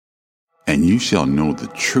and you shall know the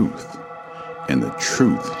truth, and the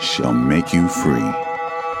truth shall make you free.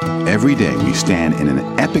 Every day we stand in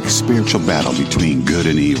an epic spiritual battle between good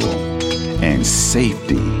and evil, and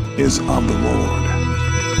safety is of the Lord.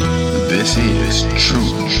 This is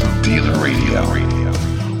Truthdealer Radio.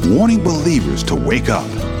 Warning believers to wake up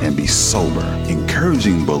and be sober,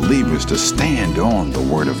 encouraging believers to stand on the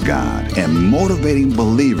Word of God, and motivating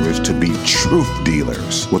believers to be truth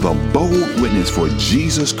dealers with a bold witness for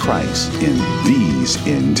Jesus Christ in these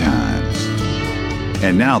end times.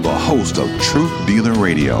 And now the host of Truthdealer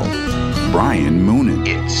Radio, Brian Moonen.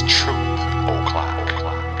 It's Truth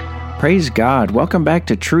O'Clock. Praise God. Welcome back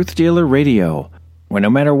to Truthdealer Radio, where no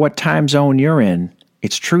matter what time zone you're in,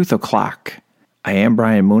 it's Truth O'Clock. I am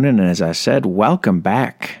Brian Moonen, and as I said, welcome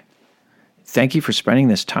back. Thank you for spending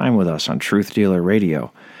this time with us on Truthdealer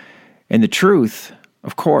Radio. And the truth,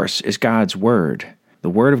 of course, is God's Word. The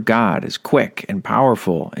Word of God is quick and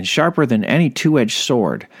powerful and sharper than any two-edged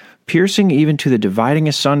sword, piercing even to the dividing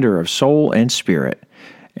asunder of soul and spirit,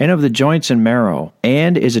 and of the joints and marrow,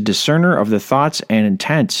 and is a discerner of the thoughts and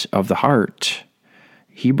intents of the heart.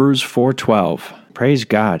 Hebrews 4:12. Praise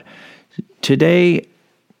God.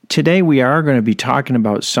 Today we are going to be talking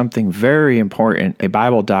about something very important, a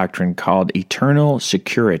Bible doctrine called eternal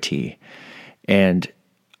security. And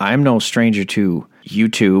I'm no stranger to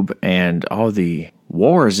YouTube and all the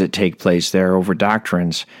wars that take place there over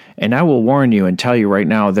doctrines. And I will warn you and tell you right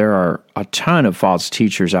now, there are a ton of false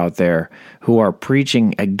teachers out there who are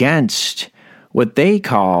preaching against what they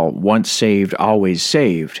call once saved, always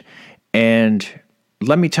saved. And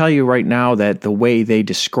let me tell you right now that the way they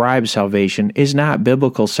describe salvation is not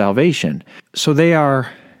biblical salvation. So they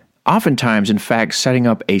are oftentimes, in fact, setting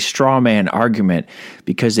up a straw man argument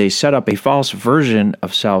because they set up a false version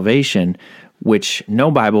of salvation which no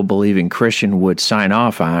Bible-believing Christian would sign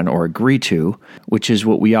off on or agree to, which is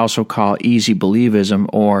what we also call easy believism,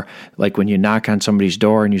 or like when you knock on somebody's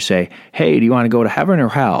door and you say, hey, do you want to go to heaven or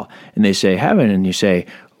hell? And they say heaven, and you say,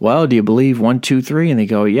 well, do you believe 1, 2, 3? And they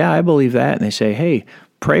go, yeah, I believe that. And they say, hey,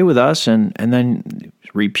 pray with us and then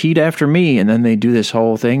repeat after me. And then they do this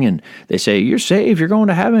whole thing and they say, you're saved, you're going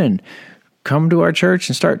to heaven. Come to our church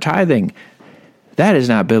and start tithing. That is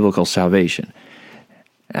not biblical salvation.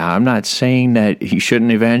 Now, I'm not saying that you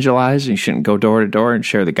shouldn't evangelize, you shouldn't go door to door and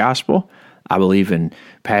share the gospel. I believe in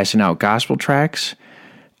passing out gospel tracts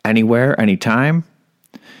anywhere, anytime,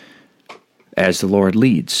 as the Lord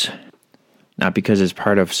leads. Not because it's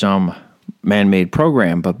part of some man-made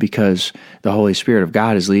program, but because the Holy Spirit of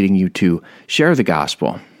God is leading you to share the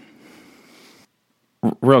gospel.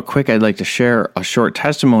 Real quick, I'd like to share a short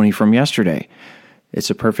testimony from yesterday. It's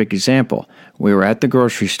a perfect example. We were at the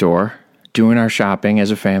grocery store doing our shopping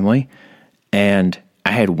as a family, and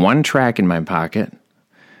I had one tract in my pocket.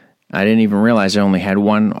 I didn't even realize I only had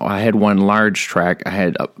one. I had one large tract. I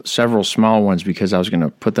had several small ones because I was going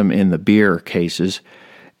to put them in the beer cases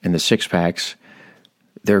and the six-packs.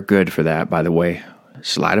 They're good for that, by the way.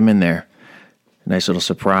 Slide them in there. Nice little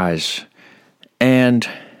surprise. And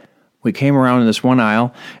we came around in this one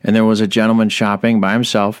aisle, and there was a gentleman shopping by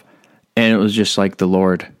himself, and it was just like the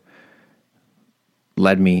Lord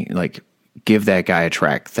led me, like, give that guy a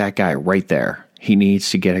tract. That guy right there. He needs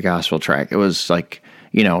to get a gospel tract. It was like,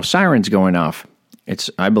 sirens going off.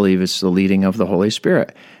 I believe it's the leading of the Holy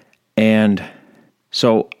Spirit. And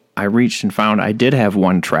so I reached and found I did have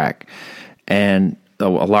one tract, and a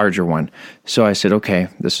larger one. So I said, okay,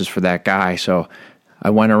 this is for that guy. So I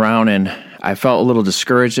went around and I felt a little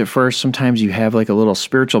discouraged at first. Sometimes you have like a little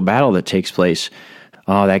spiritual battle that takes place.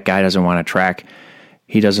 Oh, that guy doesn't want a tract.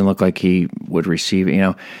 He doesn't look like he would receive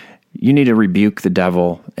it. You need to rebuke the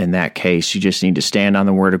devil in that case. You just need to stand on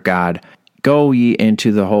the word of God. Go ye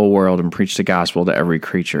into the whole world and preach the gospel to every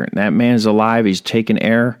creature. And that man is alive. He's taken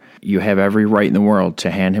air. You have every right in the world to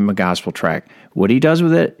hand him a gospel tract. What he does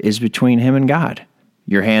with it is between him and God.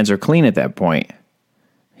 Your hands are clean at that point.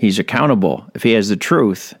 He's accountable. If he has the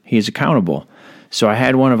truth, he is accountable. So I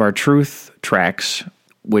had one of our truth tracts,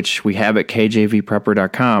 which we have at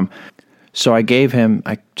kjvprepper.com. So I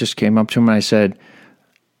just came up to him and I said,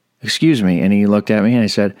 excuse me. And he looked at me and I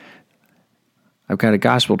said, I've got a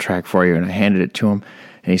gospel tract for you. And I handed it to him.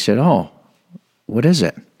 And he said, oh, what is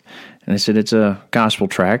it? And I said, it's a gospel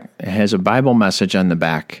tract. It has a Bible message on the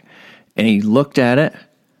back. And he looked at it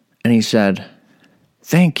and he said,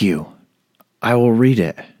 thank you. I will read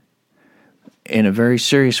it, in a very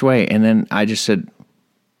serious way. And then I just said,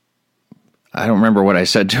 I don't remember what I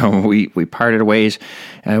said to him. We parted ways,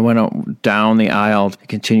 and I went down the aisle to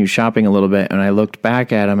continue shopping a little bit, and I looked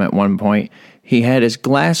back at him at one point. He had his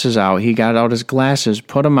glasses out. He got out his glasses,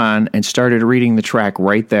 put them on, and started reading the tract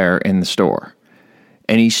right there in the store.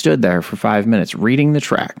 And he stood there for 5 minutes reading the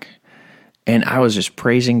track. And I was just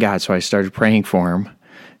praising God, so I started praying for him.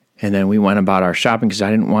 And then we went about our shopping because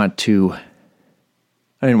I didn't want to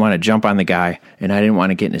jump on the guy, and I didn't want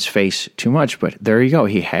to get in his face too much. But there you go.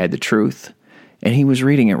 He had the truth, and he was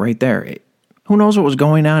reading it right there. Who knows what was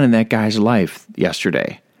going on in that guy's life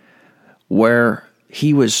yesterday, where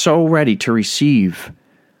he was so ready to receive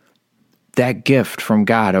that gift from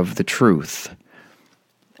God of the truth.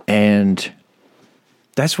 And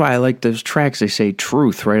that's why I like those tracks. They say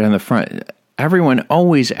truth right on the front. Everyone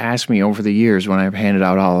always asks me over the years when I've handed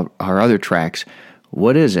out all our other tracks,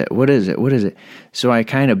 what is it? What is it? What is it? So I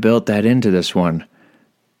kind of built that into this one.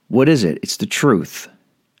 What is it? It's the truth.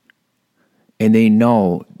 And they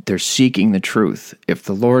know they're seeking the truth. If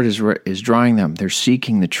the Lord is drawing them, they're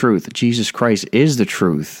seeking the truth. Jesus Christ is the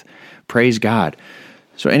truth. Praise God.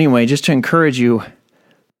 So anyway, just to encourage you,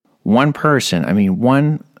 one person,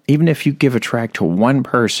 even if you give a track to one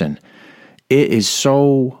person, it is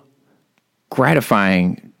so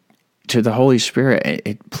gratifying to the Holy Spirit.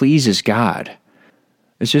 It pleases God.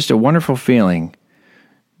 It's just a wonderful feeling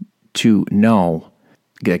to know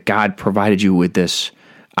that God provided you with this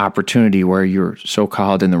opportunity where you're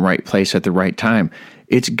so-called in the right place at the right time.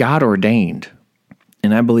 It's God ordained.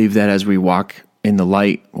 And I believe that as we walk in the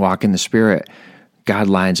light, walk in the Spirit, God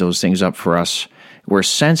lines those things up for us. We're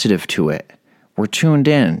sensitive to it. We're tuned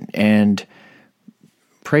in, and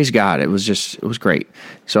praise God. It was great.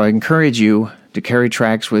 So I encourage you to carry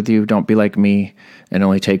tracks with you. Don't be like me and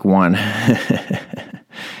only take one.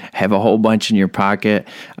 Have a whole bunch in your pocket.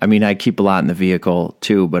 I keep a lot in the vehicle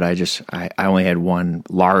too, but I only had one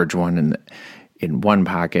large one in one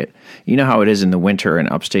pocket. You know how it is in the winter in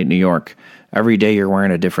upstate New York. Every day you're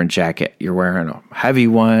wearing a different jacket. You're wearing a heavy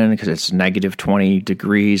one because it's negative 20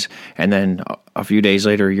 degrees. And then a few days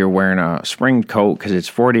later, you're wearing a spring coat because it's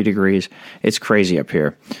 40 degrees. It's crazy up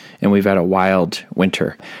here. And we've had a wild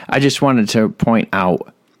winter. I just wanted to point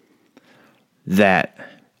out that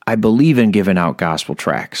I believe in giving out gospel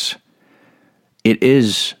tracts. It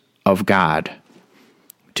is of God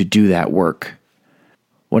to do that work.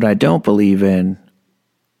 What I don't believe in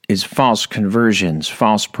is false conversions,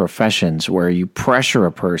 false professions, where you pressure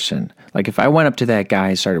a person. Like if I went up to that guy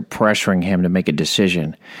and started pressuring him to make a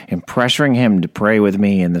decision and pressuring him to pray with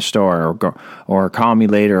me in the store or call me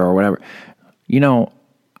later or whatever,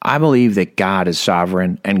 I believe that God is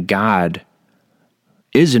sovereign and God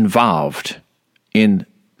is involved in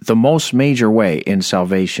the most major way in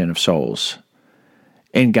salvation of souls.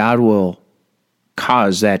 And God will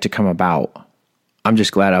cause that to come about. I'm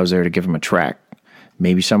just glad I was there to give him a track.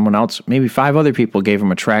 Maybe someone else, maybe 5 other people gave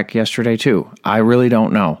him a track yesterday too. I really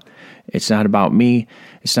don't know. It's not about me.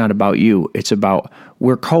 It's not about you. It's about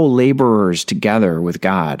we're co-laborers together with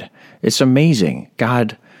God. It's amazing.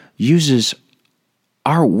 God uses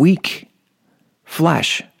our weak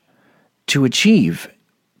flesh to achieve.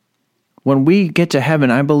 When we get to heaven,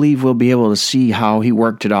 I believe we'll be able to see how he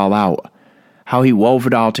worked it all out, how he wove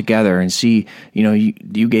it all together and see,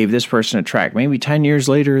 you gave this person a track. Maybe 10 years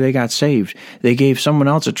later, they got saved. They gave someone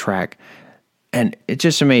else a track. And it's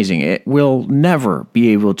just amazing. It will never be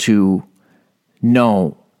able to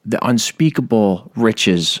know the unspeakable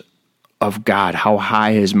riches of God, how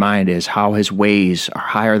high his mind is, how his ways are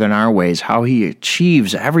higher than our ways, how he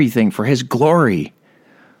achieves everything for his glory.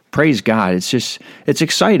 Praise God. It's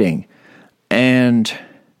exciting. And,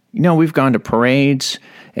 we've gone to parades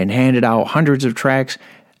and handed out hundreds of tracks.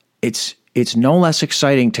 It's no less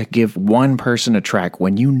exciting to give one person a track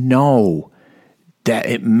when you know that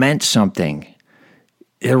it meant something.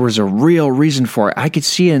 There was a real reason for it. I could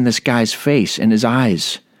see it in this guy's face, in his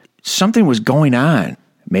eyes. Something was going on.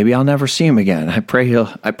 Maybe I'll never see him again. I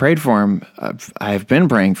prayed for him. I've been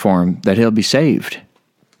praying for him that he'll be saved.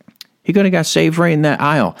 He could have got saved right in that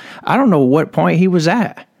aisle. I don't know what point he was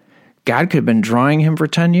at. God could have been drawing him for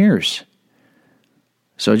 10 years.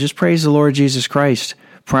 So just praise the Lord Jesus Christ.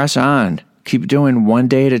 Press on. Keep doing one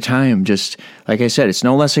day at a time. Just like I said, it's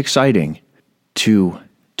no less exciting to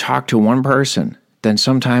talk to one person than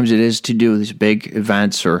sometimes it is to do these big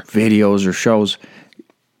events or videos or shows.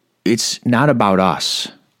 It's not about us.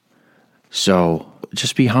 So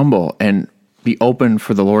just be humble and be open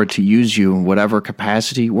for the Lord to use you in whatever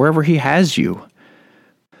capacity, wherever he has you.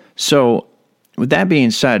 So with that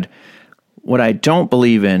being said, what I don't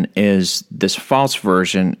believe in is this false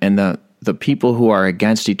version and the people who are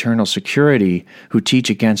against eternal security, who teach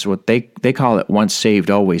against what they call it once saved,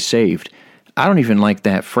 always saved. I don't even like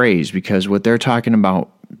that phrase because what they're talking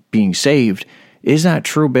about being saved is not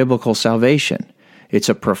true biblical salvation. It's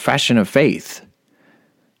a profession of faith.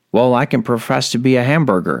 Well, I can profess to be a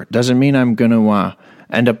hamburger. Doesn't mean I'm going to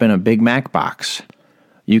end up in a Big Mac box.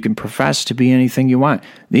 You can profess to be anything you want.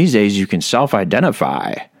 These days, you can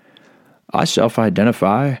self-identify. I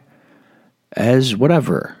self-identify as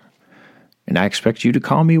whatever, and I expect you to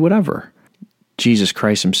call me whatever. Jesus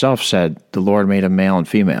Christ himself said, the Lord made a male and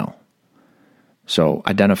female. So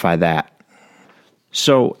identify that.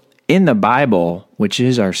 So in the Bible, which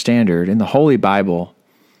is our standard, in the Holy Bible,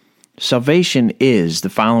 salvation is the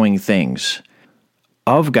following things: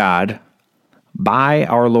 of God, by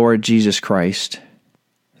our Lord Jesus Christ,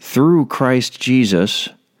 through Christ Jesus,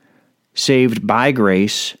 saved by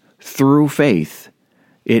grace, through faith.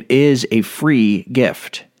 It is a free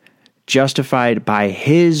gift, justified by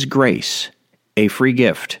His grace, a free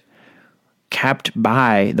gift, kept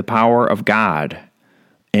by the power of God,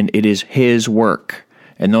 and it is His work.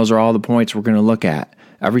 And those are all the points we're going to look at.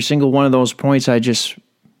 Every single one of those points I just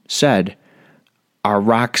said are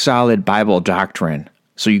rock-solid Bible doctrine.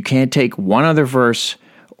 So you can't take one other verse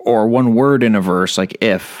or one word in a verse, like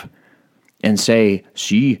if, and say,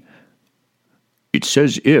 see, it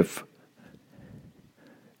says if.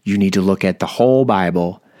 You need to look at the whole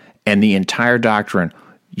Bible and the entire doctrine.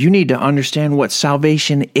 You need to understand what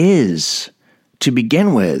salvation is to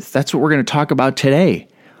begin with. That's what we're going to talk about today.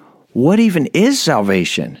 What even is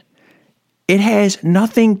salvation? It has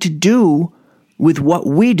nothing to do with what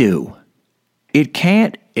we do. It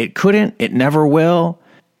can't, it couldn't, it never will.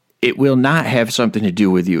 It will not have something to do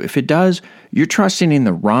with you. If it does, you're trusting in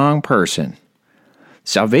the wrong person.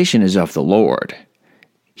 Salvation is of the Lord.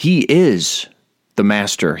 He is the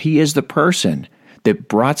master. He is the person that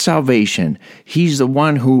brought salvation. He's the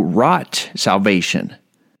one who wrought salvation.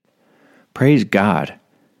 Praise God.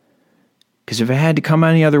 Because if it had to come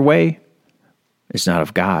any other way, it's not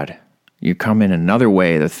of God. You come in another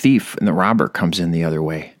way. The thief and the robber comes in the other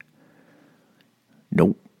way.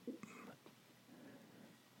 Nope.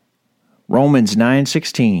 Romans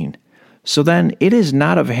 9:16. So then it is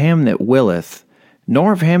not of him that willeth,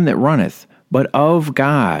 nor of him that runneth, but of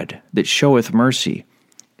God that showeth mercy.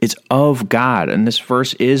 It's of God. And this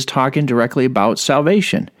verse is talking directly about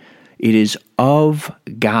salvation. It is of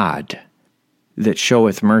God that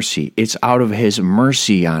showeth mercy. It's out of His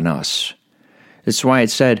mercy on us. That's why it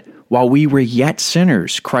said, while we were yet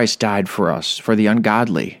sinners, Christ died for us, for the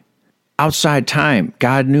ungodly. Outside time,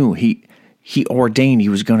 God knew. He ordained He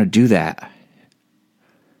was going to do that.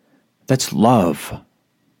 That's love.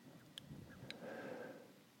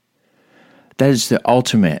 That is the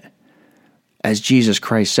ultimate. As Jesus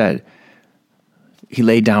Christ said, He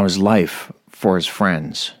laid down His life for His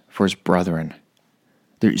friends, for His brethren.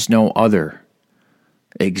 There's no other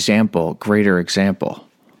example, greater example.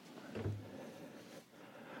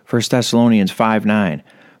 1 Thessalonians 5:9.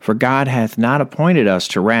 For God hath not appointed us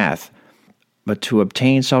to wrath, but to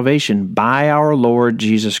obtain salvation by our Lord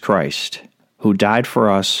Jesus Christ, who died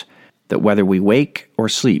for us, that whether we wake or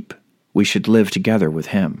sleep, we should live together with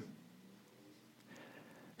Him.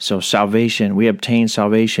 So salvation, we obtain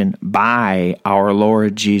salvation by our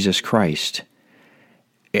Lord Jesus Christ.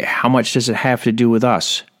 How much does it have to do with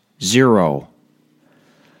us? 0.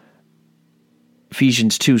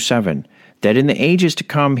 Ephesians 2:7. That in the ages to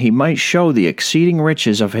come He might show the exceeding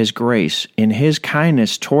riches of His grace in His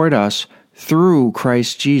kindness toward us through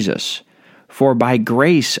Christ Jesus. For by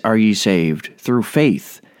grace are ye saved, through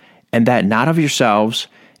faith, and that not of yourselves,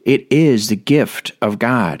 it is the gift of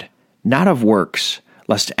God, not of works,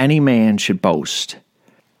 lest any man should boast.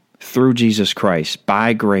 Through Jesus Christ,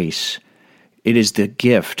 by grace, it is the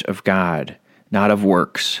gift of God, not of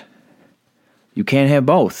works. You can't have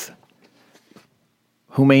both.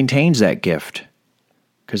 Who maintains that gift?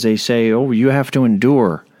 Because they say, oh, you have to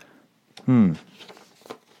endure. Who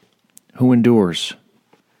endures?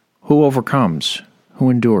 Who overcomes? Who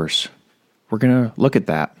endures? We're going to look at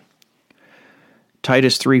that.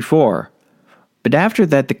 Titus 3:4. But after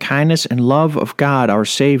that the kindness and love of God our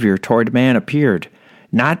Savior toward man appeared,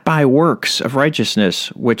 not by works of righteousness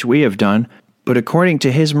which we have done, but according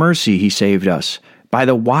to His mercy He saved us, by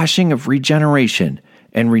the washing of regeneration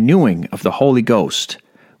and renewing of the Holy Ghost,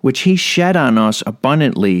 which He shed on us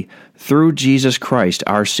abundantly through Jesus Christ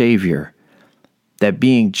our Savior, that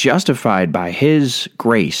being justified by His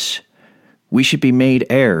grace, we should be made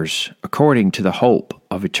heirs according to the hope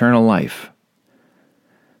of eternal life.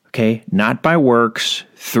 Okay, not by works,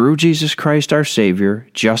 through Jesus Christ our Savior,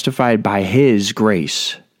 justified by His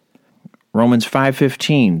grace. Romans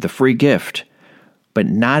 5:15, the free gift, but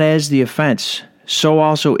not as the offense, so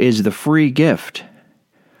also is the free gift.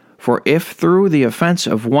 For if through the offense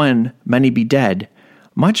of one many be dead,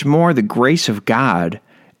 much more the grace of God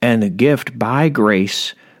and the gift by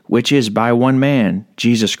grace, which is by one man,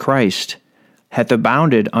 Jesus Christ, hath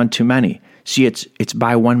abounded unto many. See, it's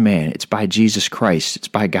by one man. It's by Jesus Christ. It's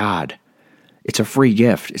by God. It's a free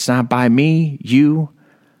gift. It's not by me, you,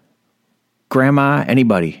 grandma,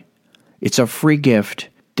 anybody. It's a free gift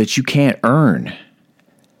that you can't earn.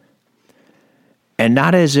 And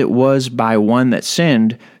not as it was by one that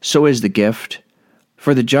sinned, so is the gift.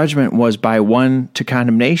 For the judgment was by one to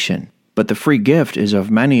condemnation, but the free gift is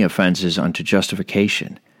of many offenses unto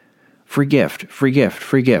justification. Free gift, free gift,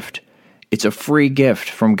 free gift. It's a free gift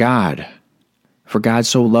from God. For God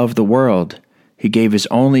so loved the world, he gave his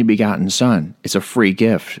only begotten Son. It's a free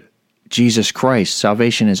gift. Jesus Christ,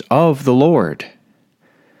 salvation is of the Lord,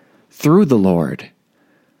 through the Lord,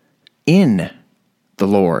 in the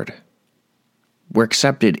Lord. We're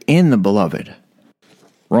accepted in the Beloved.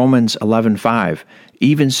 Romans 11:5.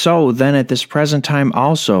 Even so, then at this present time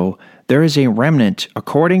also, there is a remnant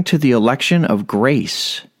according to the election of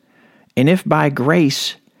grace. And if by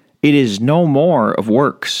grace, it is no more of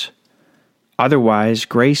works. Otherwise,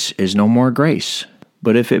 grace is no more grace.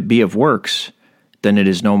 But if it be of works, then it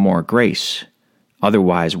is no more grace.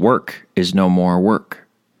 Otherwise, work is no more work.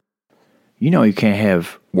 You know you can't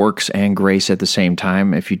have works and grace at the same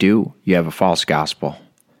time. If you do, you have a false gospel.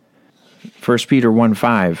 1 Peter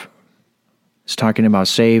 1:5 is talking about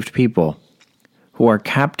saved people who are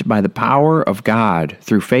kept by the power of God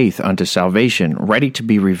through faith unto salvation, ready to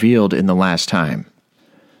be revealed in the last time.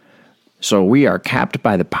 So we are kept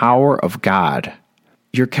by the power of God.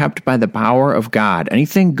 You're kept by the power of God.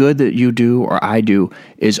 Anything good that you do or I do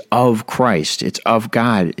is of Christ. It's of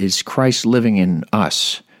God. It's Christ living in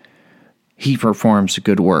us. He performs a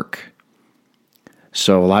good work.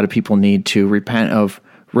 So a lot of people need to repent of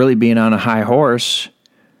really being on a high horse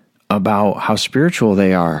about how spiritual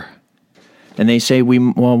they are. And they say, we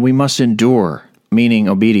must endure, meaning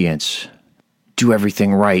obedience. Do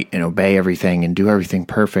everything right and obey everything and do everything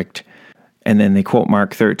perfect. And then they quote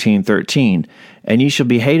Mark 13:13, and ye shall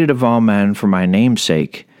be hated of all men for my name's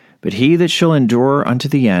sake, but he that shall endure unto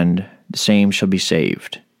the end, the same shall be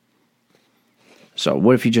saved. So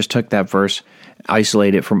what if you just took that verse,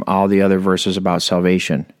 isolate it from all the other verses about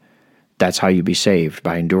salvation? That's how you be saved,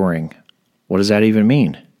 by enduring. What does that even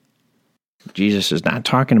mean? Jesus is not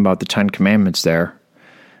talking about the 10 Commandments there.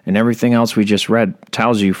 And everything else we just read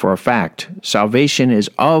tells you for a fact, salvation is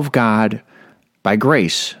of God by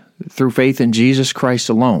grace, through faith in Jesus Christ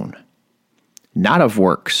alone. Not of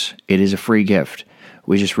works. It is a free gift.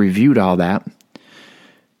 We just reviewed all that.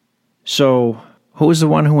 So, who is the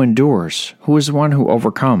one who endures? Who is the one who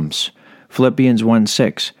overcomes? Philippians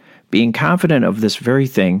 1:6. Being confident of this very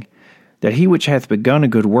thing, that he which hath begun a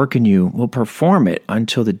good work in you will perform it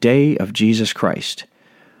until the day of Jesus Christ.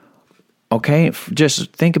 Okay,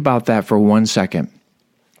 just think about that for 1 second.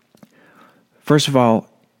 First of all,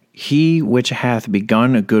 he which hath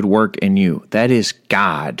begun a good work in you, that is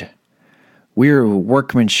God. We're a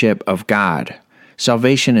workmanship of God.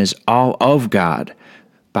 Salvation is all of God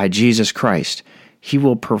by Jesus Christ. He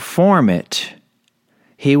will perform it.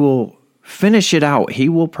 He will finish it out. He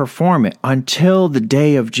will perform it until the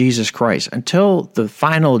day of Jesus Christ, until the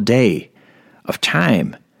final day of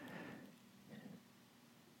time.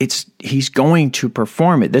 He's going to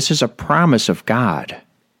perform it. This is a promise of God.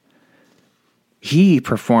 He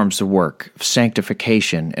performs the work of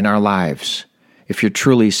sanctification in our lives if you're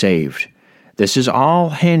truly saved. This is all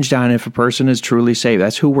hinged on if a person is truly saved.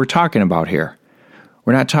 That's who we're talking about here.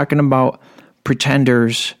 We're not talking about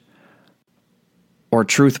pretenders or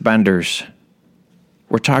truth benders.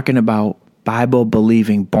 We're talking about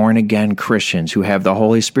Bible-believing, born-again Christians who have the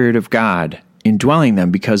Holy Spirit of God indwelling them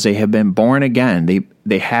because they have been born again.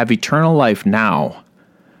 They have eternal life now.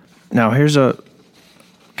 Now, here's a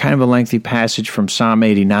kind of a lengthy passage from Psalm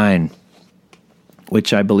 89,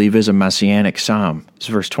 which I believe is a messianic psalm. It's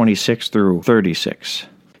verse 26 through 36.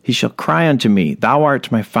 He shall cry unto me, Thou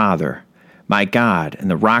art my Father, my God, and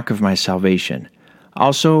the rock of my salvation.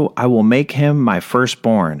 Also I will make him my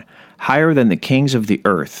firstborn, higher than the kings of the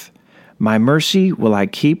earth. My mercy will I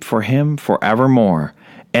keep for him forevermore,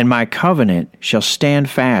 and my covenant shall stand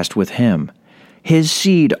fast with him. His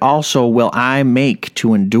seed also will I make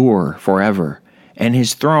to endure forever, and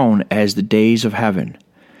his throne as the days of heaven.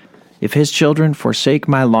 If his children forsake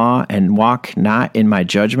my law and walk not in my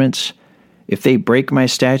judgments, if they break my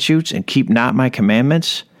statutes and keep not my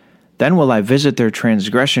commandments, then will I visit their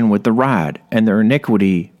transgression with the rod, and their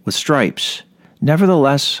iniquity with stripes.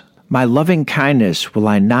 Nevertheless, my loving kindness will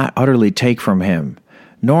I not utterly take from him,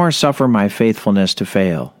 nor suffer my faithfulness to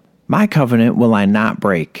fail. My covenant will I not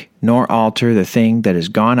break, nor alter the thing that is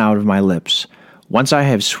gone out of my lips. Once I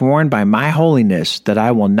have sworn by my holiness that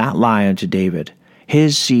I will not lie unto David.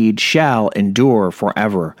 His seed shall endure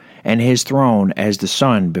forever, and his throne as the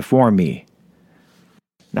sun before me.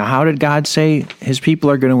 Now, how did God say his people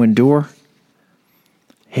are going to endure?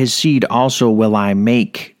 His seed also will I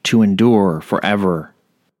make to endure forever.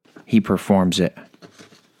 He performs it.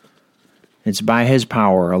 It's by his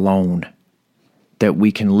power alone that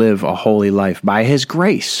we can live a holy life, by his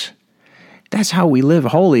grace. That's how we live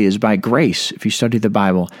holy, is by grace. If you study the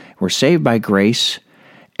Bible, we're saved by grace,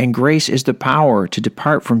 and grace is the power to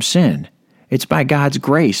depart from sin. It's by God's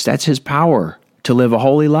grace. That's his power to live a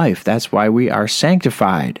holy life. That's why we are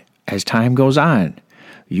sanctified as time goes on.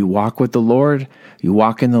 You walk with the Lord, you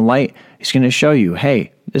walk in the light, he's going to show you,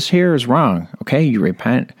 hey, this here is wrong. Okay, you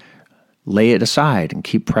repent, lay it aside, and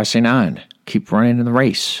keep pressing on. Keep running in the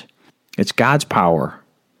race. It's God's power.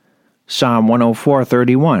 Psalm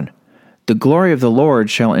 104:31. The glory of the Lord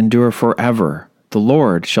shall endure forever. The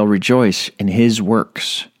Lord shall rejoice in his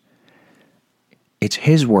works. It's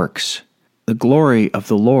his works. The glory of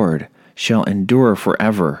the Lord shall endure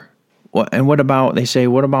forever. And what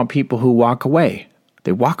about people who walk away?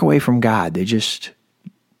 They walk away from God. They just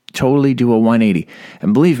totally do a 180.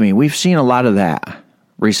 And believe me, we've seen a lot of that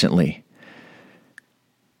recently.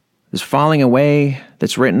 This falling away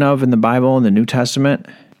that's written of in the Bible, in the New Testament,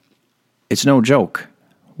 it's no joke.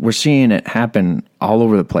 We're seeing it happen all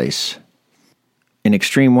over the place in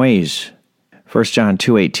extreme ways. 1 John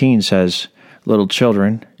 2:18 says, little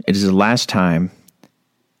children, it is the last time,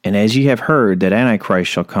 and as ye have heard that Antichrist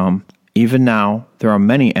shall come, even now there are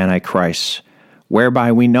many Antichrists,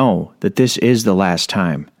 whereby we know that this is the last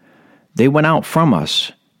time. They went out from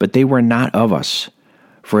us, but they were not of us.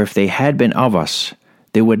 For if they had been of us,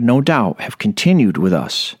 they would no doubt have continued with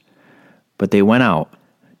us. But they went out,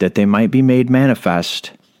 that they might be made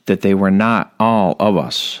manifest, that they were not all of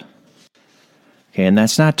us. Okay, and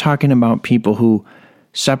that's not talking about people who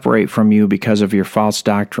separate from you because of your false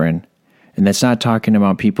doctrine. And that's not talking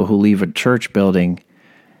about people who leave a church building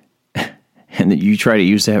and that you try to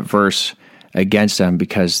use that verse against them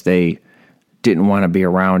because they didn't want to be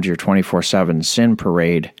around your 24/7 sin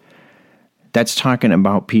parade. That's talking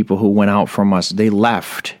about people who went out from us. They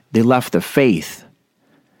left. They left the faith.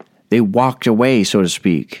 They walked away, so to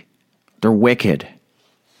speak. They're wicked.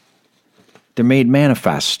 They're made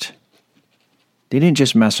manifest. They didn't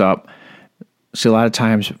just mess up. See, a lot of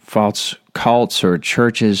times false cults or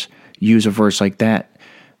churches use a verse like that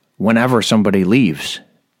whenever somebody leaves.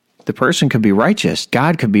 The person could be righteous.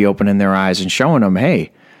 God could be opening their eyes and showing them,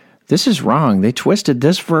 hey, this is wrong. They twisted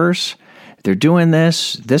this verse. They're doing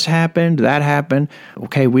this. This happened. That happened.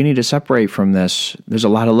 Okay, we need to separate from this. There's a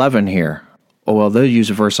lot of leaven here. Oh, well, they'll use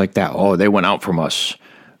a verse like that. Oh, they went out from us.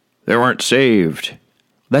 They weren't saved.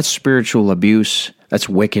 That's spiritual abuse. That's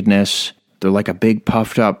wickedness. They're like a big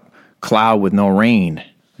puffed up cloud with no rain,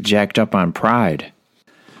 jacked up on pride.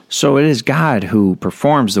 So it is God who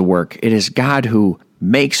performs the work. It is God who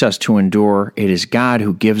makes us to endure. It is God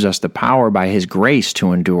who gives us the power by his grace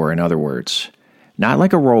to endure, in other words. Not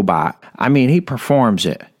like a robot. I mean, he performs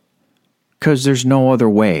it because there's no other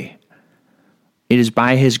way. It is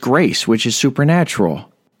by his grace, which is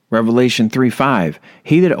supernatural. Revelation 3:5.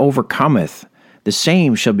 He that overcometh, the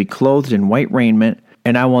same shall be clothed in white raiment,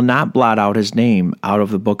 and I will not blot out his name out of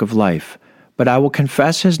the book of life, but I will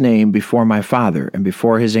confess his name before my Father and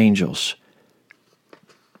before his angels.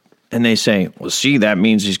 And they say, well, see, that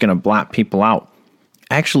means he's going to blot people out.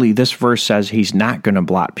 Actually, this verse says he's not going to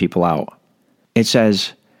blot people out. It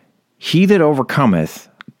says, he that overcometh,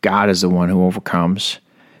 God is the one who overcomes.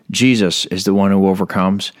 Jesus is the one who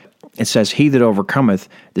overcomes. It says, he that overcometh,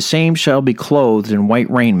 the same shall be clothed in white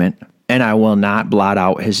raiment, and I will not blot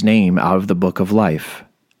out his name out of the book of life.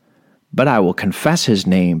 But I will confess his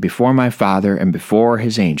name before my Father and before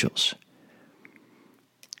his angels.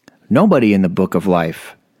 Nobody in the book of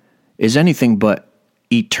life is anything but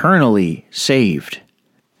eternally saved.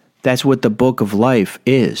 That's what the book of life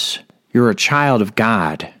is. You're a child of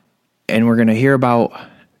God. And we're going to hear about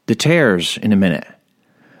the tares in a minute.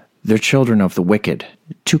 They're children of the wicked.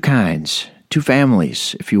 Two kinds, two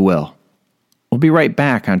families, if you will. We'll be right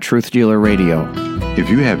back on Truth Dealer Radio. If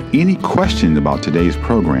you have any questions about today's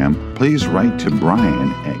program, please write to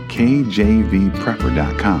Brian at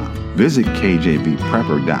kjvprepper.com. Visit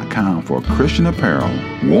kjvprepper.com for Christian apparel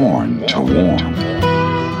worn to warm.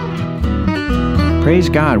 Praise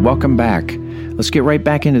God. Welcome back. Let's get right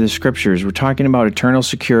back into the scriptures. We're talking about eternal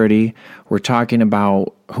security. We're talking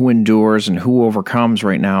about who endures and who overcomes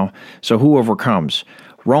right now. So who overcomes?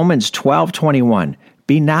 Romans 12:21.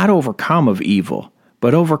 Be not overcome of evil,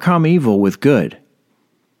 but overcome evil with good.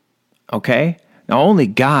 Okay? Now only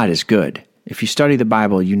God is good. If you study the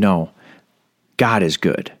Bible, you know God is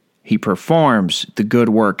good. He performs the good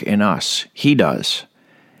work in us. He does.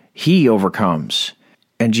 He overcomes.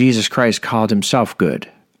 And Jesus Christ called himself good.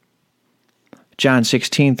 John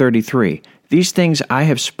 16:33, these things I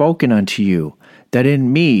have spoken unto you, that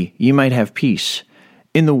in me ye might have peace.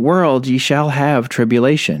 In the world ye shall have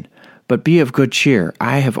tribulation, but be of good cheer.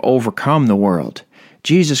 I have overcome the world.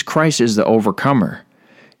 Jesus Christ is the overcomer.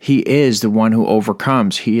 He is the one who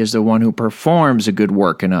overcomes. He is the one who performs a good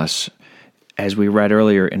work in us, as we read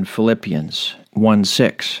earlier in Philippians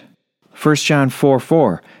 1:6. 1 John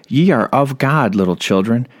 4:4, ye are of God, little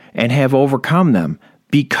children, and have overcome them,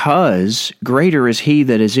 because greater is he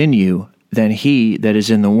that is in you than he that is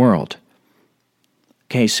in the world.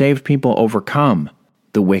 Okay, saved people overcome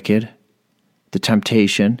the wicked, the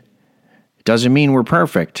temptation. It doesn't mean we're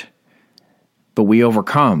perfect, but we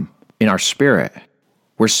overcome in our spirit.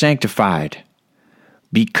 We're sanctified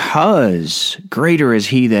because greater is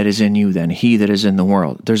he that is in you than he that is in the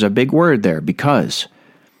world. There's a big word there, because.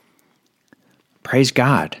 Praise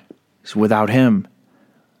God. So without him,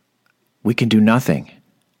 we can do nothing.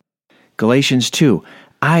 Galatians 2,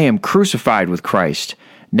 I am crucified with Christ.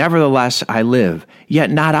 Nevertheless I live,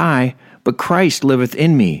 yet not I, but Christ liveth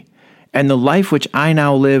in me. And the life which I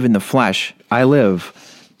now live in the flesh, I live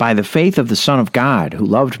by the faith of the Son of God, who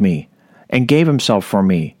loved me and gave himself for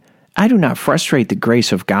me. I do not frustrate the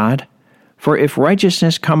grace of God. For if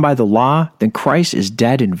righteousness come by the law, then Christ is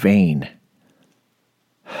dead in vain.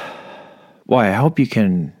 Boy, I hope you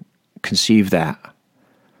can conceive that.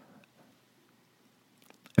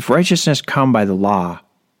 If righteousness come by the law,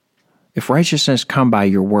 if righteousness come by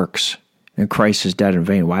your works, then Christ is dead in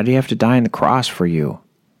vain. Why do you have to die on the cross for you?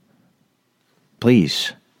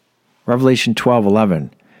 Please. Revelation 12:11.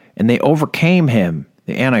 And they overcame him,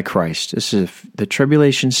 the Antichrist. This is the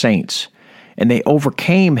tribulation saints. And they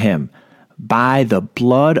overcame him by the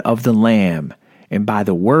blood of the Lamb and by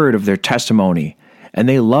the word of their testimony. And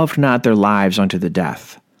they loved not their lives unto the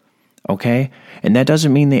death. Okay? And that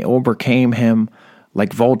doesn't mean they overcame him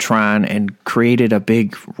like Voltron and created a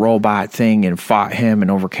big robot thing and fought him and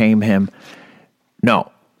overcame him. No.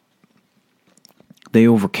 They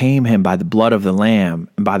overcame him by the blood of the Lamb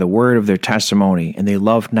and by the word of their testimony, and they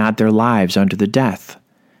loved not their lives unto the death.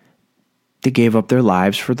 They gave up their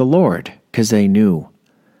lives for the Lord because they knew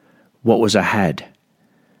what was ahead.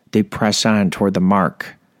 They press on toward the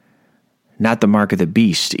mark. Not the mark of the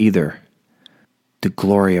beast either. The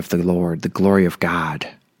glory of the Lord, the glory of God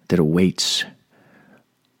that awaits.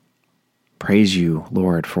 Praise you,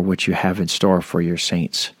 Lord, for what you have in store for your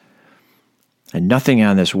saints. And nothing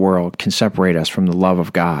on this world can separate us from the love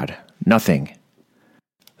of God. Nothing.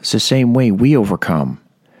 It's the same way we overcome.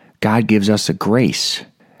 God gives us the grace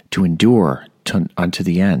to endure unto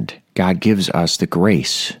the end. God gives us the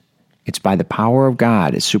grace. It's by the power of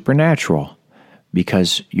God. It's supernatural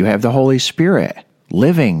because you have the Holy Spirit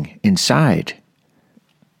living inside.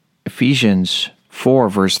 Ephesians 4,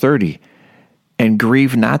 verse 30. And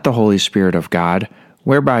grieve not the Holy Spirit of God,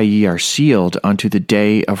 whereby ye are sealed unto the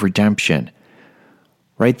day of redemption.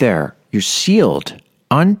 Right there, you're sealed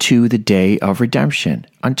unto the day of redemption,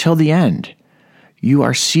 until the end. You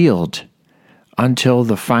are sealed until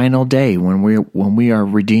the final day when we are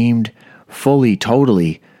redeemed fully,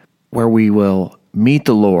 totally, where we will meet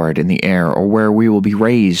the Lord in the air, or where we will be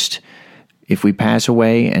raised if we pass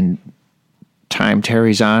away and time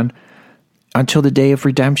tarries on, until the day of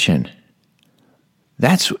redemption.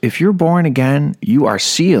 That's, if you're born again, you are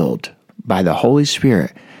sealed by the Holy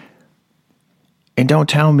Spirit. And don't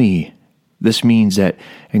tell me this means that,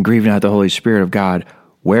 and grieve not the Holy Spirit of God,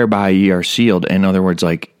 whereby ye are sealed. In other words,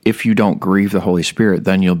 like, if you don't grieve the Holy Spirit,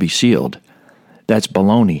 then you'll be sealed. That's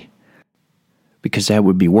baloney. Because that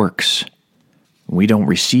would be works. We don't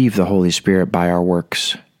receive the Holy Spirit by our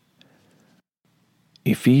works.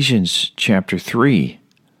 Ephesians chapter 3,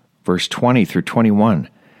 verse 20 through 21.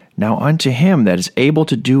 Now unto him that is able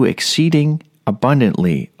to do exceeding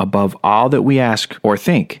abundantly above all that we ask or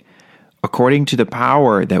think, according to the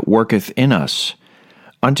power that worketh in us,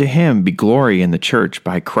 unto him be glory in the church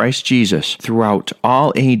by Christ Jesus throughout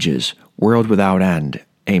all ages, world without end.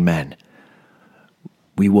 Amen.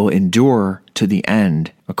 We will endure to the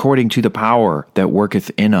end, according to the power that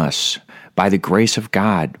worketh in us. By the grace of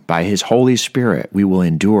God, by his Holy Spirit, we will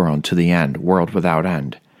endure unto the end, world without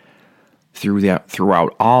end.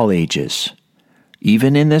 Throughout all ages,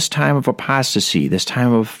 even in this time of apostasy, this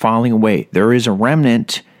time of falling away, there is a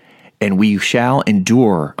remnant, and we shall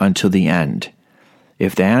endure until the end.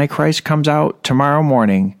 If the Antichrist comes out tomorrow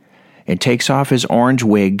morning and takes off his orange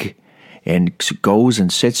wig and goes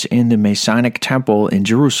and sits in the Masonic temple in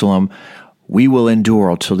Jerusalem, we will endure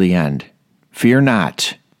until the end. Fear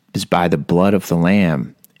not, is by the blood of the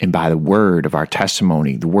Lamb and by the word of our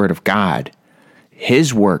testimony, the word of God.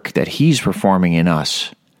 His work that he's performing in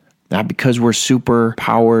us, Not because we're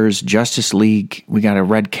superpowers, Justice League, we got a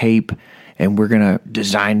red cape, and we're going to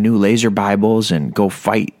design new laser Bibles and go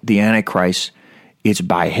fight the Antichrist. It's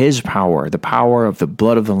by his power, the power of the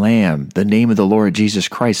blood of the Lamb, the name of the Lord Jesus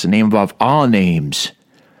Christ, the name above all names,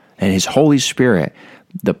 and his Holy Spirit,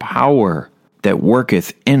 the power that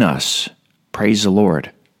worketh in us. Praise the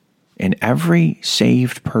Lord. And every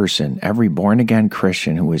saved person, every born-again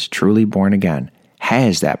Christian who is truly born again,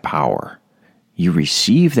 has that power. You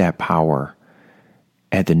receive that power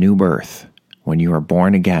at the new birth when you are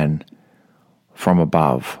born again from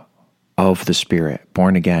above, of the Spirit,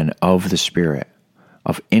 born again of the Spirit,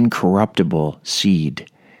 of incorruptible seed.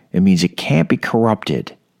 It means it can't be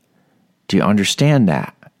corrupted. Do you understand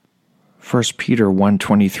that? 1 Peter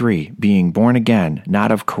 1:23, being born again,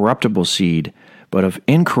 not of corruptible seed, but of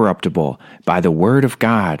incorruptible, by the word of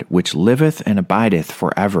God, which liveth and abideth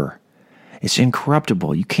forever. It's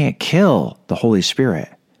incorruptible. You can't kill the Holy Spirit.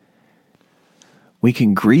 We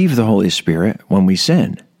can grieve the Holy Spirit when we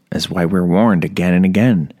sin. That's why we're warned again and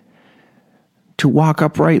again to walk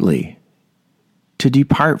uprightly, to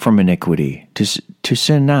depart from iniquity, to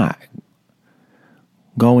sin not.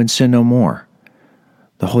 Go and sin no more.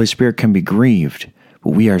 The Holy Spirit can be grieved,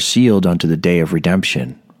 but we are sealed unto the day of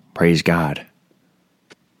redemption. Praise God.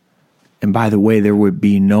 And by the way, there would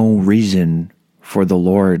be no reason for the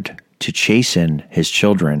Lord to chasten his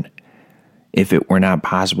children if it were not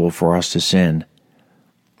possible for us to sin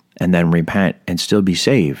and then repent and still be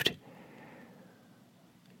saved.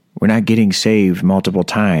 We're not getting saved multiple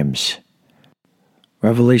times.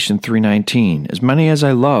 Revelation 3:19, as many as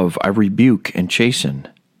I love, I rebuke and chasten.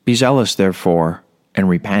 Be zealous, therefore, and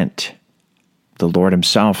repent. The Lord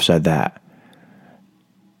himself said that.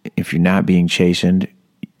 If you're not being chastened,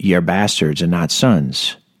 ye are bastards and not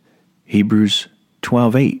sons. Hebrews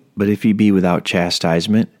 12:8, but if ye be without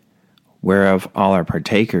chastisement, whereof all are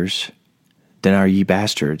partakers, then are ye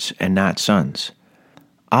bastards and not sons.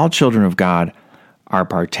 All children of God are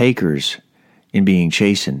partakers in being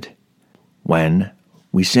chastened when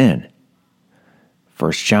we sin.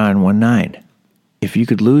 1 John 1:9. If you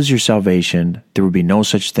could lose your salvation, there would be no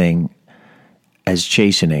such thing as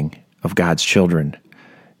chastening of God's children.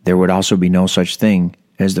 There would also be no such thing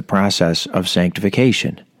as the process of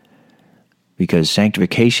sanctification, because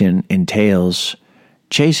sanctification entails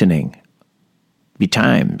chastening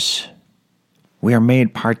betimes. We are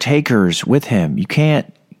made partakers with him. You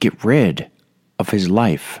can't get rid of his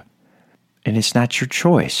life, and it's not your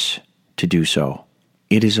choice to do so.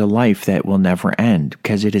 It is a life that will never end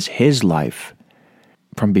because it is his life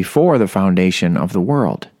from before the foundation of the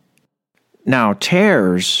world. Now,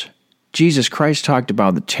 tares, Jesus Christ talked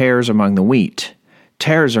about the tares among the wheat.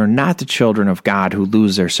 Tares are not the children of God who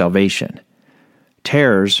lose their salvation.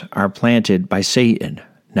 Tares are planted by Satan,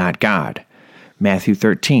 not God. Matthew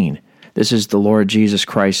 13. This is the Lord Jesus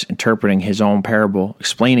Christ interpreting his own parable,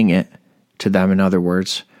 explaining it to them, in other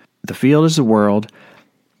words. The field is the world.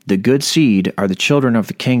 The good seed are the children of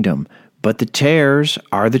the kingdom, but the tares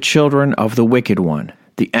are the children of the wicked one.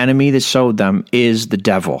 The enemy that sowed them is the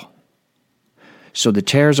devil. So the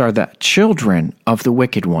tares are the children of the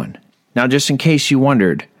wicked one. Now, just in case you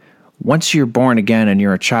wondered, once you're born again and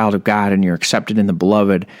you're a child of God and you're accepted in the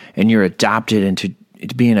beloved and you're adopted into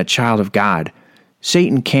being a child of God,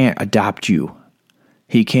 Satan can't adopt you.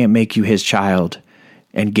 He can't make you his child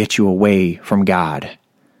and get you away from God.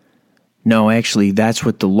 No, actually, that's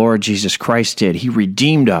what the Lord Jesus Christ did. He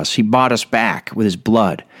redeemed us. He bought us back with his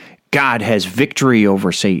blood. God has victory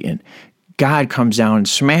over Satan. God comes down and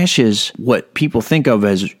smashes what people think of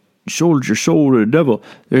as sold your soul to the devil.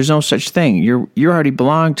 There's no such thing. You already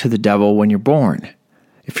belong to the devil when you're born.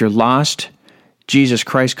 If you're lost, Jesus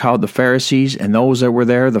Christ called the Pharisees and those that were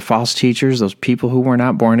there, the false teachers, those people who were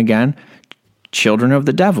not born again, children of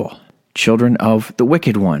the devil, children of the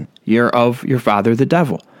wicked one. You're of your father, the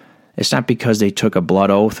devil. It's not because they took a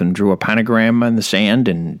blood oath and drew a pentagram on the sand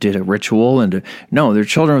and did a ritual. No, they're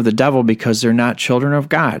children of the devil because they're not children of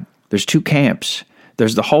God. There's two camps.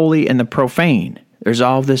 There's the holy and the profane. There's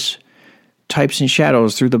all this types and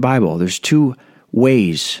shadows through the Bible. There's two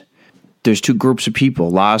ways. There's two groups of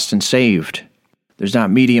people, lost and saved. There's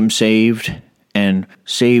not medium saved and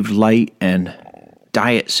saved light and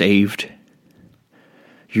diet saved.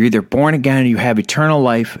 You're either born again and you have eternal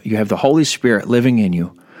life, you have the Holy Spirit living in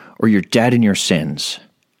you, or you're dead in your sins.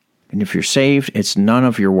 And if you're saved, it's none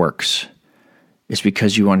of your works. It's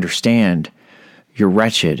because you understand you're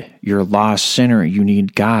wretched, you're a lost sinner, you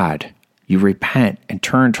need God. You repent and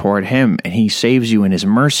turn toward him, and he saves you in his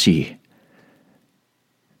mercy.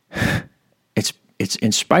 It's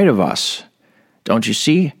in spite of us. Don't you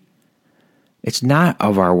see? It's not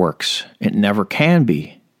of our works. It never can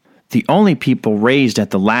be. The only people raised at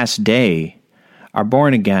the last day are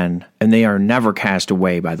born again, and they are never cast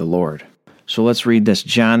away by the Lord. So let's read this,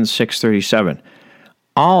 John 6:37.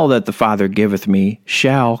 All that the Father giveth me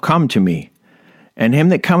shall come to me, and him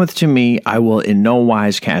that cometh to me I will in no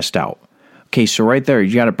wise cast out. Okay, so right there,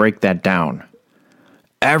 you got to break that down.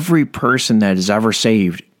 Every person that is ever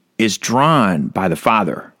saved is drawn by the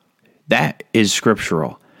Father. That is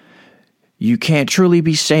scriptural. You can't truly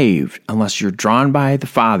be saved unless you're drawn by the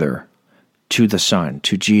Father to the Son,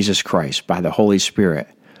 to Jesus Christ, by the Holy Spirit.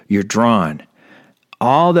 You're drawn.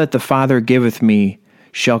 All that the Father giveth me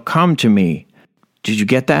shall come to me. Did you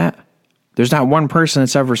get that? There's not one person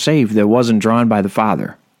that's ever saved that wasn't drawn by the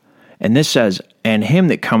Father. And this says, and him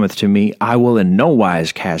that cometh to me I will in no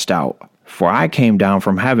wise cast out. For I came down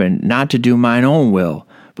from heaven not to do mine own will,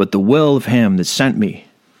 but the will of him that sent me.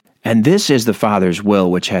 And this is the Father's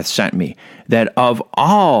will which hath sent me, that of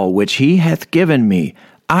all which he hath given me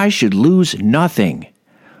I should lose nothing,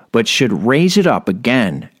 but should raise it up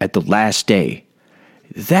again at the last day.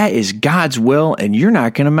 That is God's will, and you're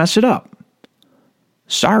not going to mess it up.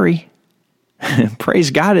 Sorry.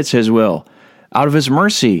 Praise God, it's his will. Out of his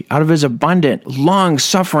mercy, out of his abundant,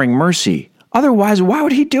 long-suffering mercy. Otherwise, why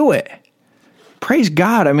would he do it? Praise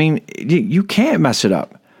God. I mean, you can't mess it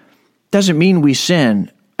up. Doesn't mean we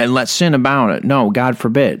sin and let sin abound. No, God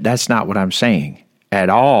forbid. That's not what I'm saying at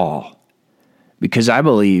all. Because I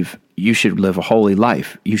believe you should live a holy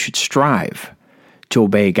life. You should strive to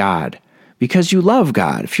obey God because you love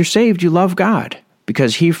God. If you're saved, you love God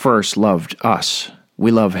because he first loved us. We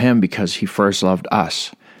love him because he first loved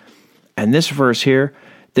us. And this verse here,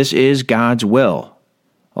 this is God's will.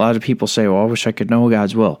 A lot of people say, well, I wish I could know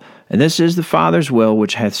God's will. And this is the Father's will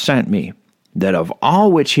which hath sent me, that of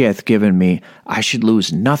all which he hath given me, I should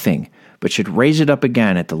lose nothing, but should raise it up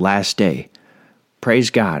again at the last day. Praise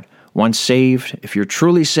God. Once saved, if you're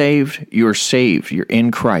truly saved, you're saved. You're in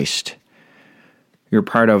Christ. You're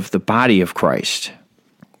part of the body of Christ.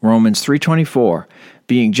 Romans 3:24,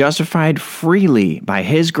 being justified freely by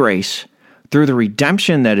his grace through the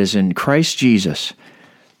redemption that is in Christ Jesus.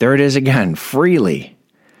 There it is again, freely.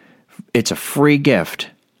 It's a free gift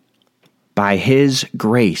by his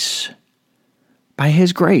grace. By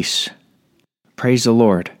his grace. Praise the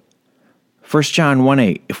Lord. 1 John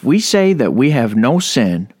 1:8, if we say that we have no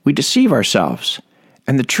sin, we deceive ourselves,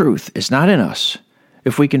 and the truth is not in us.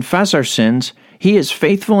 If we confess our sins, he is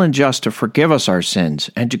faithful and just to forgive us our sins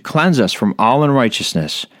and to cleanse us from all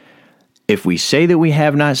unrighteousness. If we say that we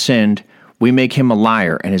have not sinned, we make him a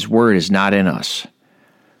liar, and his word is not in us.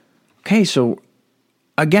 Okay, so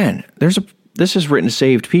again, this is written to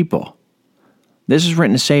saved people. This is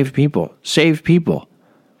written to saved people. Saved people.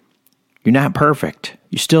 You're not perfect.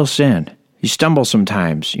 You still sin. You stumble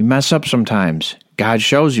sometimes. You mess up sometimes. God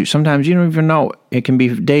shows you. Sometimes you don't even know. It can be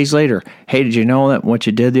days later. Hey, did you know that what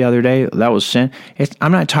you did the other day, that was sin?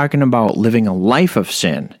 I'm not talking about living a life of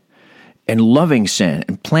sin and loving sin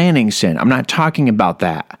and planning sin. I'm not talking about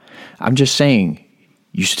that. I'm just saying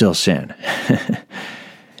you still sin.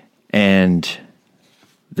 And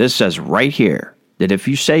this says right here that if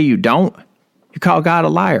you say you don't, you call God a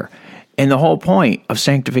liar. And the whole point of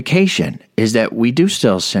sanctification is that we do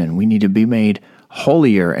still sin. We need to be made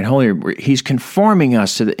holier and holier. He's conforming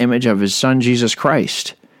us to the image of his Son, Jesus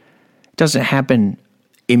Christ. It doesn't happen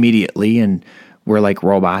immediately and we're like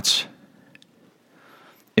robots.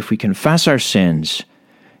 If we confess our sins,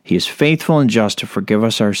 he is faithful and just to forgive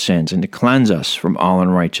us our sins and to cleanse us from all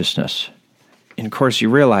unrighteousness. And of course, you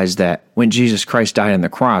realize that when Jesus Christ died on the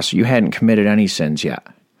cross, you hadn't committed any sins yet.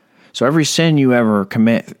 So every sin you ever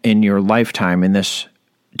commit in your lifetime, in this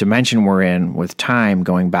dimension we're in, with time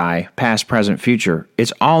going by, past, present, future,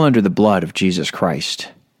 it's all under the blood of Jesus Christ.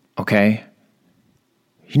 Okay?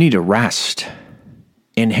 You need to rest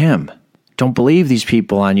in him. Don't believe these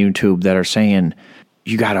people on YouTube that are saying,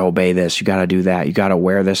 you got to obey this, you got to do that, you got to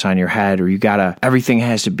wear this on your head, or everything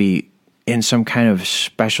has to be in some kind of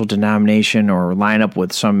special denomination or line up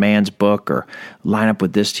with some man's book or line up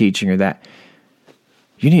with this teaching or that.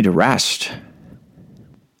 You need to rest.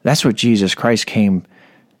 That's what Jesus Christ came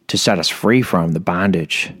to set us free from, the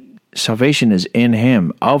bondage. Salvation is in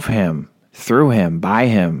him, of him, through him, by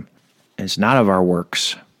him. It's not of our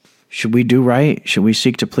works. Should we do right? Should we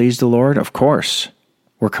seek to please the Lord? Of course.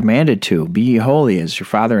 We're commanded to. Be ye holy as your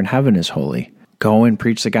Father in heaven is holy. Go and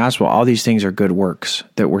preach the gospel. All these things are good works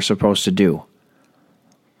that we're supposed to do.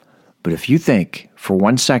 But if you think for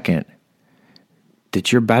 1 second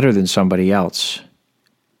that you're better than somebody else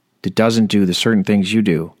that doesn't do the certain things you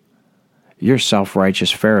do, you're a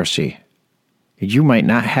self-righteous Pharisee. You might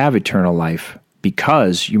not have eternal life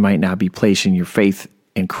because you might not be placing your faith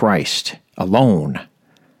in Christ alone.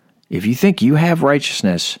 If you think you have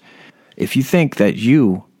righteousness, if you think that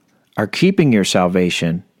you are keeping your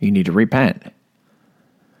salvation, you need to repent.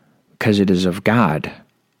 Because it is of God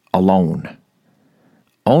alone.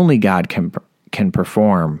 Only God can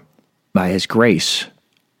perform by His grace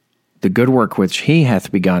the good work which He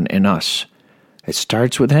hath begun in us. It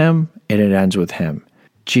starts with Him and it ends with Him.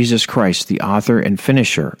 Jesus Christ, the author and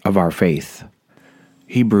finisher of our faith.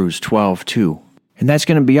 Hebrews 12:2. And that's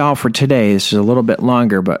going to be all for today. This is a little bit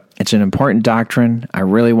longer, but it's an important doctrine. I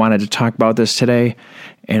really wanted to talk about this today,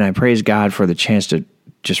 and I praise God for the chance to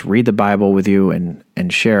just read the Bible with you and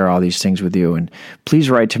share all these things with you. And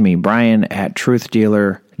please write to me,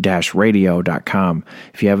 Brian@truthdealer-radio.com,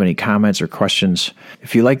 if you have any comments or questions.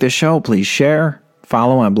 If you like this show, please share,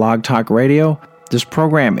 follow on Blog Talk Radio. This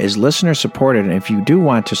program is listener supported, and if you do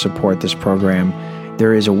want to support this program,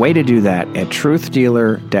 there is a way to do that at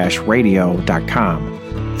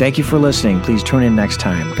truthdealer-radio.com. Thank you for listening. Please tune in next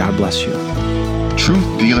time. God bless you.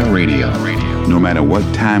 Truth Dealer Radio. No matter what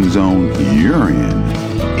time zone you're in,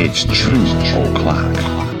 it's Truth O'Clock.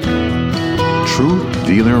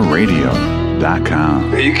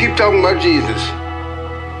 TruthDealerRadio.com. Now you keep talking about Jesus.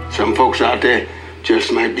 Some folks out there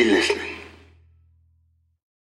just might be listening.